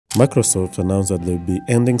Microsoft announced that they'll be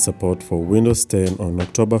ending support for Windows 10 on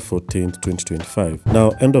October 14, 2025. Now,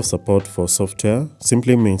 end of support for software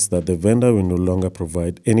simply means that the vendor will no longer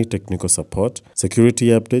provide any technical support, security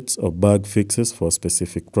updates, or bug fixes for a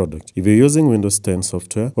specific product. If you're using Windows 10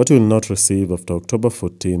 software, what you will not receive after October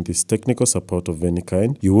 14th is technical support of any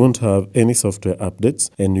kind. You won't have any software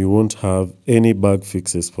updates, and you won't have any bug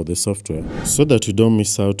fixes for the software. So that you don't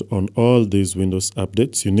miss out on all these Windows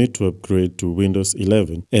updates, you need to upgrade to Windows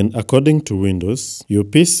 11. And according to Windows, your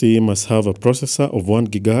PC must have a processor of 1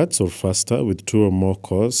 GHz or faster with 2 or more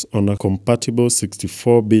cores on a compatible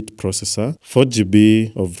 64-bit processor, 4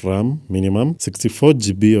 GB of RAM minimum, 64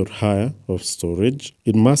 GB or higher of storage.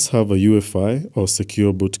 It must have a UEFI or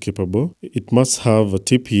secure boot capable. It must have a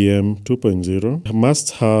TPM 2.0. It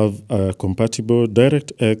must have a compatible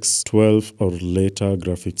DirectX 12 or later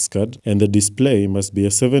graphics card. And the display must be a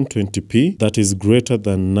 720p that is greater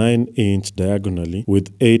than 9-inch diagonally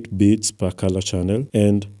with 8 bits per color channel.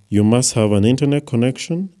 And you must have an internet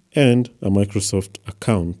connection and a Microsoft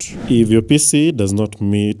account. If your PC does not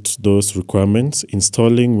meet those requirements,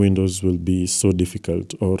 installing Windows will be so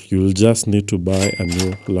difficult, or you'll just need to buy a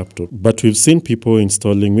new laptop. But we've seen people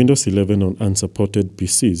installing Windows 11 on unsupported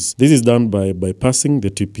PCs. This is done by bypassing the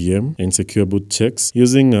TPM and secure boot checks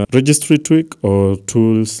using a registry tweak or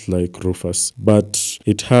tools like Rufus. But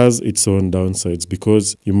it has its own downsides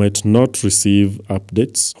because you might not receive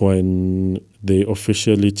updates when they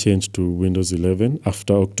officially changed to Windows 11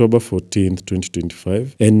 after October 14th,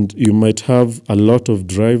 2025. And you might have a lot of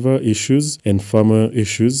driver issues and firmware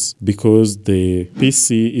issues because the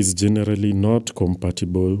PC is generally not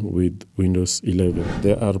compatible with Windows 11.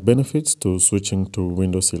 There are benefits to switching to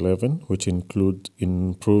Windows 11, which include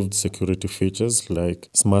improved security features like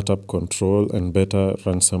Smart App Control and better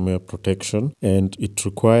ransomware protection. And it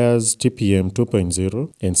requires TPM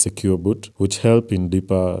 2.0 and Secure Boot, which help in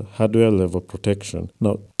deeper hardware level protection.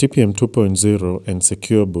 Now, TPM 2.0 and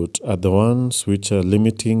Secure Boot are the ones which are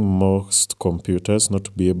limiting most computers not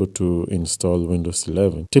to be able to install Windows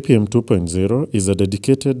 11. TPM 2.0 is a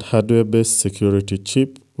dedicated hardware-based security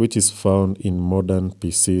chip which is found in modern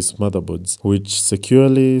PCs motherboards, which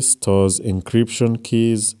securely stores encryption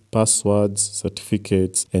keys, passwords,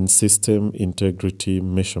 certificates, and system integrity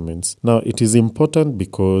measurements. Now, it is important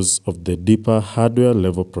because of the deeper hardware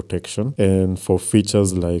level protection and for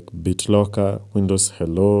features like BitLocker, Windows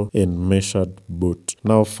Hello, and Measured Boot.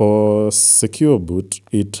 Now, for Secure Boot,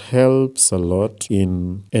 it helps a lot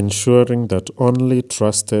in ensuring that only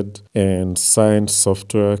trusted and signed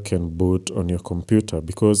software can boot on your computer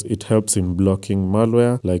because it helps in blocking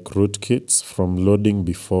malware like rootkits from loading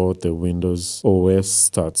before the Windows OS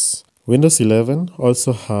starts. Windows 11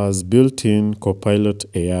 also has built-in Copilot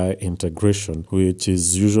AI integration, which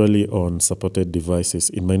is usually on supported devices.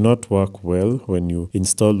 It might not work well when you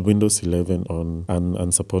install Windows 11 on an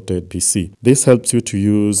unsupported PC. This helps you to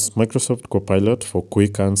use Microsoft Copilot for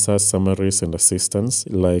quick answers, summaries, and assistance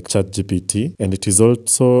like ChatGPT, and it is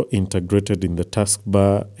also integrated in the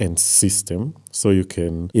taskbar and system, so you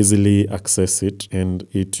can easily access it, and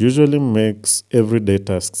it usually makes everyday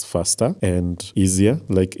tasks faster and easier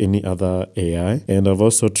like any other AI. And I've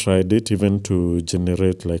also tried it even to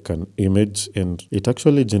generate like an image, and it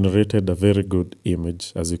actually generated a very good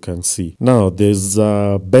image, as you can see. Now, there's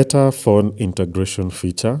a better phone integration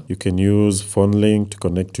feature. You can use Phone Link to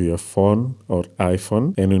connect to your phone or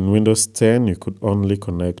iPhone, and in Windows 10 you could only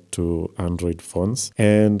connect to Android phones,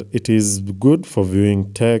 and it is good for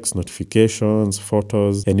viewing text, notifications,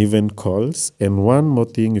 photos, and even calls. And one more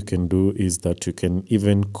thing you can do is that you can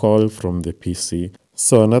even call from the PC.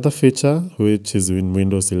 So another feature which is in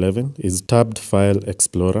Windows 11 is Tabbed File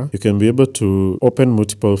Explorer. You can be able to open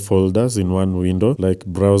multiple folders in one window like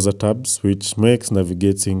browser tabs, which makes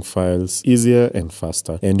navigating files easier and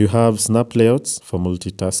faster. And you have snap layouts for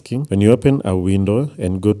multitasking. When you open a window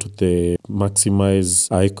and go to the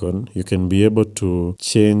maximize icon, you can be able to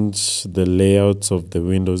change the layouts of the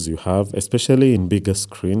windows you have, especially in bigger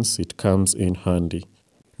screens. It comes in handy.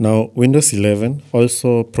 Now, Windows 11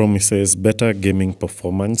 also promises better gaming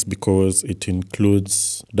performance because it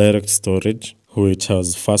includes direct storage, which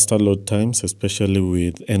has faster load times, especially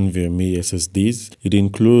with NVMe SSDs. It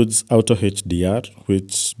includes Auto HDR,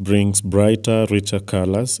 which brings brighter, richer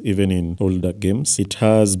colors even in older games. It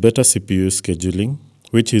has better CPU scheduling,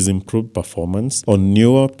 which is improved performance on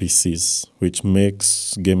newer PCs, which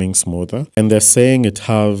makes gaming smoother. And they're saying it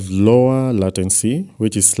have lower latency,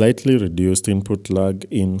 which is slightly reduced input lag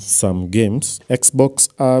in some games, Xbox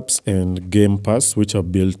apps and Game Pass, which are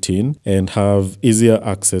built in and have easier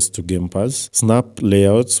access to Game Pass, snap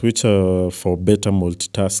layouts, which are for better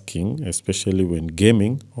multitasking, especially when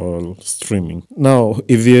gaming or streaming. Now,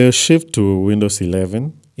 if you shift to Windows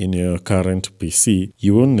 11, in your current PC,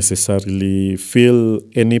 you won't necessarily feel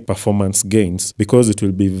any performance gains because it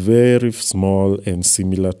will be very small and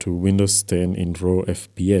similar to Windows 10 in raw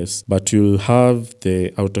FPS, but you'll have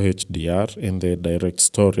the auto HDR and the direct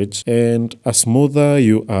storage and a smoother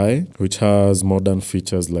UI which has modern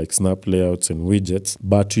features like snap layouts and widgets,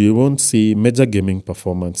 but you won't see major gaming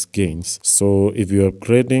performance gains. So if you're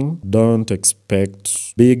upgrading, don't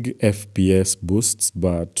expect big FPS boosts,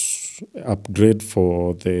 but upgrade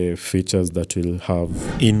for the features that you'll have.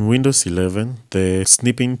 In Windows 11, the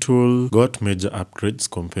snipping tool got major upgrades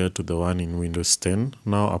compared to the one in Windows 10.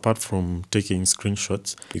 Now, apart from taking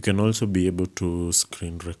screenshots, you can also be able to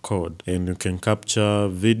screen record, and you can capture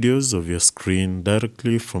videos of your screen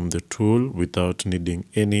directly from the tool without needing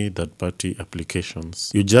any third-party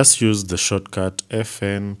applications. You just use the shortcut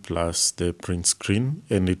FN plus the print screen,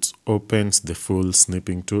 and it opens the full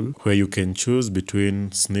snipping tool where you can choose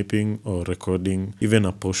between snipping or recording even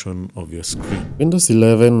a portion of your screen. Windows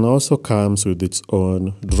 11 also comes with its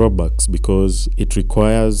own drawbacks because it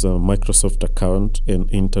requires a Microsoft account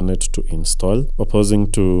and internet to install,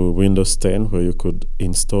 opposing to Windows 10 where you could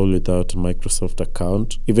install without a Microsoft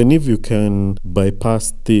account. Even if you can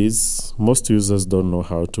bypass this, most users don't know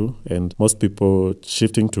how to, and most people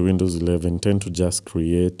shifting to Windows 11 tend to just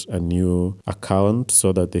create a new account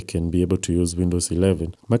so that they can be able to use Windows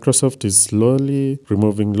 11. Microsoft is slowly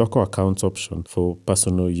removing local accounts option for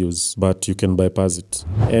personal use, but you can bypass it.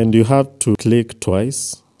 And you have to click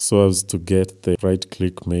twice so as to get the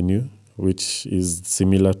right-click menu, which is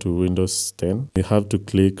similar to Windows 10. You have to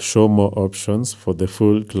click show more options for the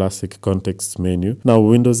full classic context menu. Now,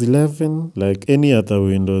 Windows 11, like any other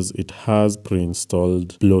Windows, it has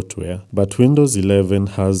pre-installed bloatware, but Windows 11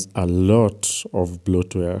 has a lot of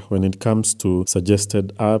bloatware when it comes to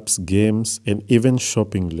suggested apps, games, and even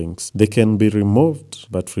shopping links. They can be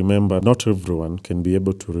removed, but remember, not everyone can be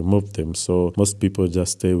able to remove them, so most people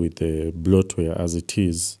just stay with the bloatware as it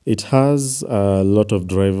is. It has a lot of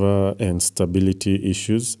driver and stability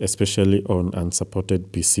issues, especially on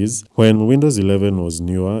unsupported PCs. When Windows 11 was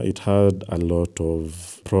newer, it had a lot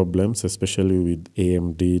of problems, especially with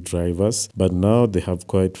AMD drivers, but now they have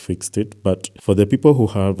quite fixed it. But for the people who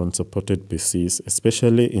have unsupported PCs,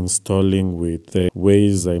 especially installing with the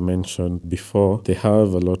ways I mentioned before, they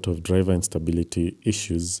have a lot of driver instability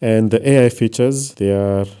issues. And the AI features, they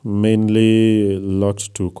are mainly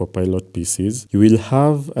locked to Copilot PCs. You will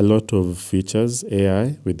have a lot of features,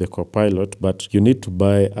 AI, with the Copilot, but you need to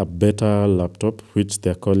buy a better laptop, which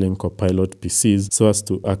they're calling Copilot PCs, so as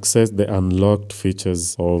to access the unlocked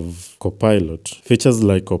features of Copilot. Features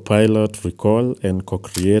like Copilot Recall and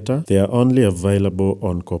Co-Creator, they are only available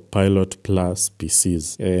on Copilot Plus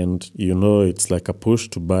PCs. And you know, it's like a push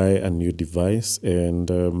to buy a new device, and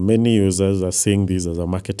many users are seeing this as a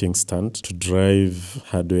marketing stunt to drive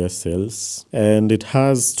hardware sales. And it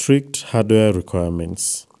has strict hardware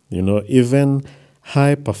requirements. You know, even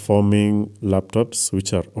high-performing laptops,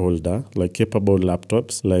 which are older, like capable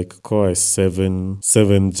laptops, like Core i7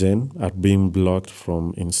 7th Gen, are being blocked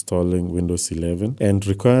from installing Windows 11 and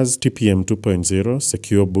requires TPM 2.0,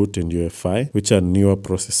 Secure Boot, and UEFI, which are newer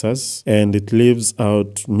processors, and it leaves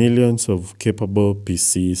out millions of capable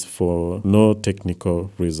PCs for no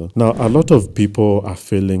technical reason. Now, a lot of people are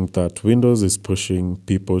feeling that Windows is pushing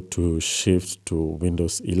people to shift to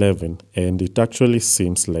Windows 11, and it actually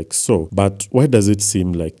seems like so. But why does it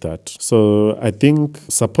seem like that? So I think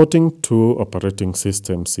supporting two operating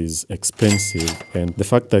systems is expensive, and the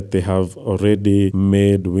fact that they have already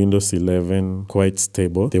made Windows 11 quite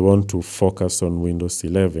stable, they want to focus on Windows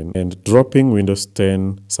 11, and dropping Windows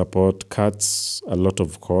 10 support cuts a lot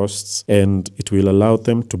of costs, and it will allow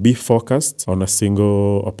them to be focused on a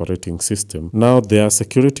single operating system. Now, there are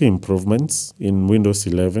security improvements in Windows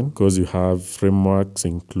 11 because you have frameworks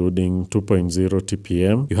including 2.0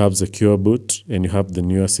 TPM, you have Secure Boot, and and you have the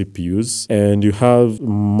newer CPUs, and you have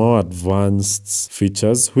more advanced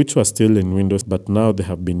features which were still in Windows, but now they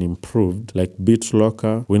have been improved, like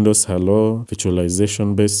BitLocker, Windows Hello,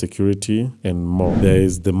 virtualization-based security, and more. There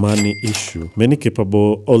is the money issue. Many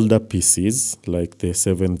capable older PCs, like the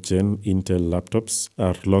 7th gen Intel laptops,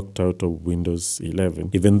 are locked out of Windows 11.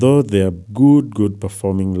 Even though they are good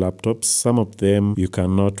performing laptops, some of them you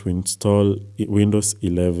cannot install Windows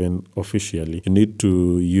 11 officially. You need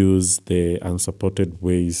to use the unsupported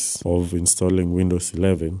ways of installing Windows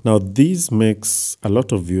 11. Now, this makes a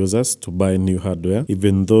lot of users to buy new hardware,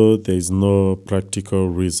 even though there is no practical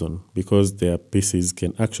reason, because their PCs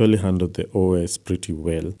can actually handle the OS pretty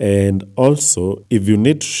well. And also, if you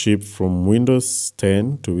need to shift from Windows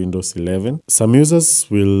 10 to Windows 11, some users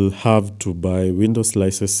will have to buy Windows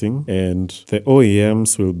licensing, and the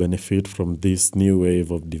OEMs will benefit from this new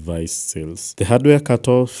wave of device sales. The hardware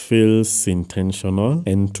cutoff feels intentional,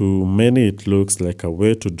 and to many it looks like a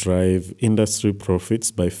way to drive industry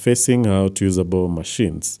profits by phasing out usable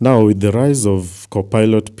machines. Now, with the rise of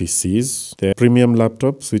Copilot PCs, the premium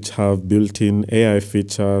laptops which have built-in AI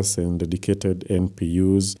features and dedicated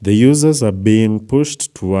NPUs, the users are being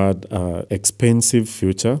pushed toward an expensive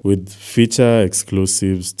future with feature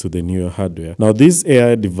exclusives to the newer hardware. Now, these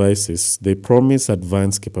AI devices, they promise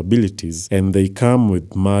advanced capabilities, and they come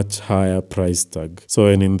with much higher price tag. So,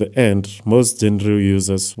 and in the end, most general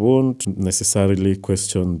users won't necessarily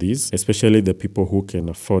question this, especially the people who can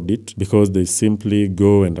afford it, because they simply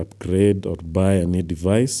go and upgrade or buy a new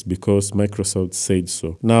device because Microsoft said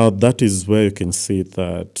so. Now, that is where you can see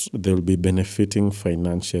that they'll be benefiting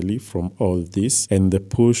financially from all this, and the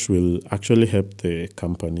push will actually help the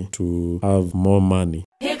company to have more money.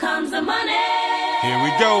 Here comes the money. Here we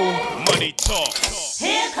go. Money talk.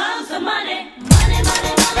 Here comes the money. Money,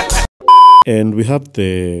 money, money. And we have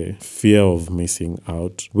the fear of missing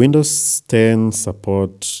out. Windows 10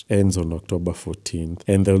 support ends on October 14th,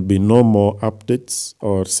 and there will be no more updates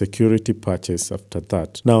or security patches after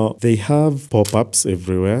that. Now, they have pop-ups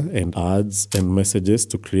everywhere and ads and messages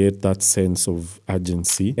to create that sense of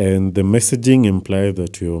urgency, and the messaging implies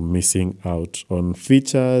that you're missing out on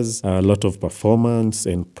features, a lot of performance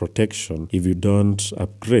and protection if you don't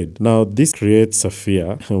upgrade. Now, this creates a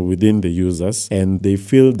fear within the users, and they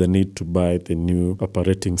feel the need to buy the new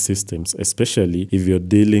operating systems, especially if you're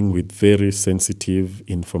dealing with very sensitive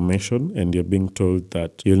information and you're being told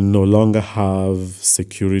that you'll no longer have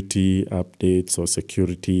security updates or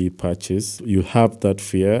security patches. You have that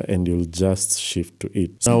fear and you'll just shift to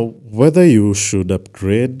it. Now, whether you should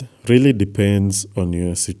upgrade really depends on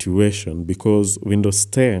your situation, because Windows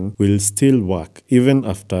 10 will still work even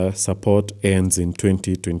after support ends in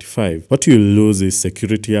 2025. What you'll lose is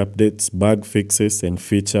security updates, bug fixes, and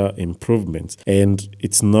feature improvements, and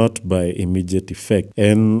it's not by immediate effect.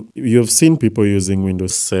 And you've seen people using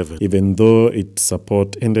Windows 7, even though its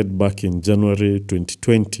support ended back in January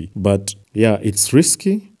 2020. But yeah, it's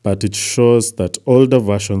risky, but it shows that older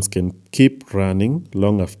versions can keep running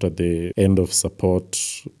long after the end of support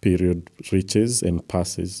period reaches and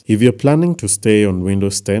passes. If you're planning to stay on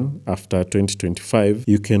Windows 10 after 2025,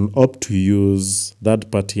 you can opt to use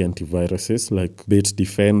third-party antiviruses like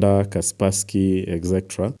Bitdefender, Kaspersky,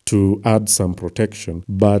 etc. to add some protection.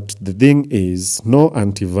 But the thing is, no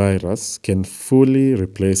antivirus can fully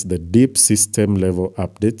replace the deep system-level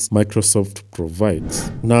updates Microsoft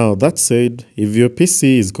provides. Now, that said, if your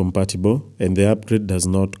PC is compatible and the upgrade does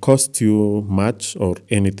not cost you much or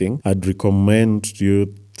anything, I'd recommend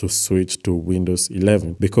you to switch to Windows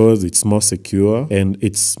 11 because it's more secure and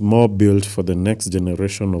it's more built for the next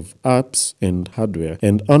generation of apps and hardware.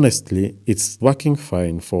 And honestly, it's working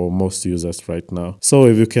fine for most users right now. So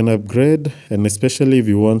if you can upgrade, and especially if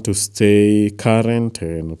you want to stay current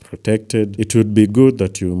and protected, it would be good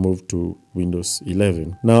that you move to Windows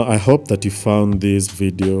 11. Now, I hope that you found this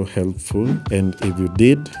video helpful, and if you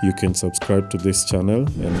did, you can subscribe to this channel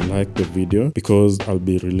and like the video because I'll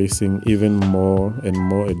be releasing even more and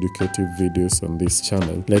more educative videos on this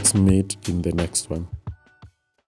channel. Let's meet in the next one.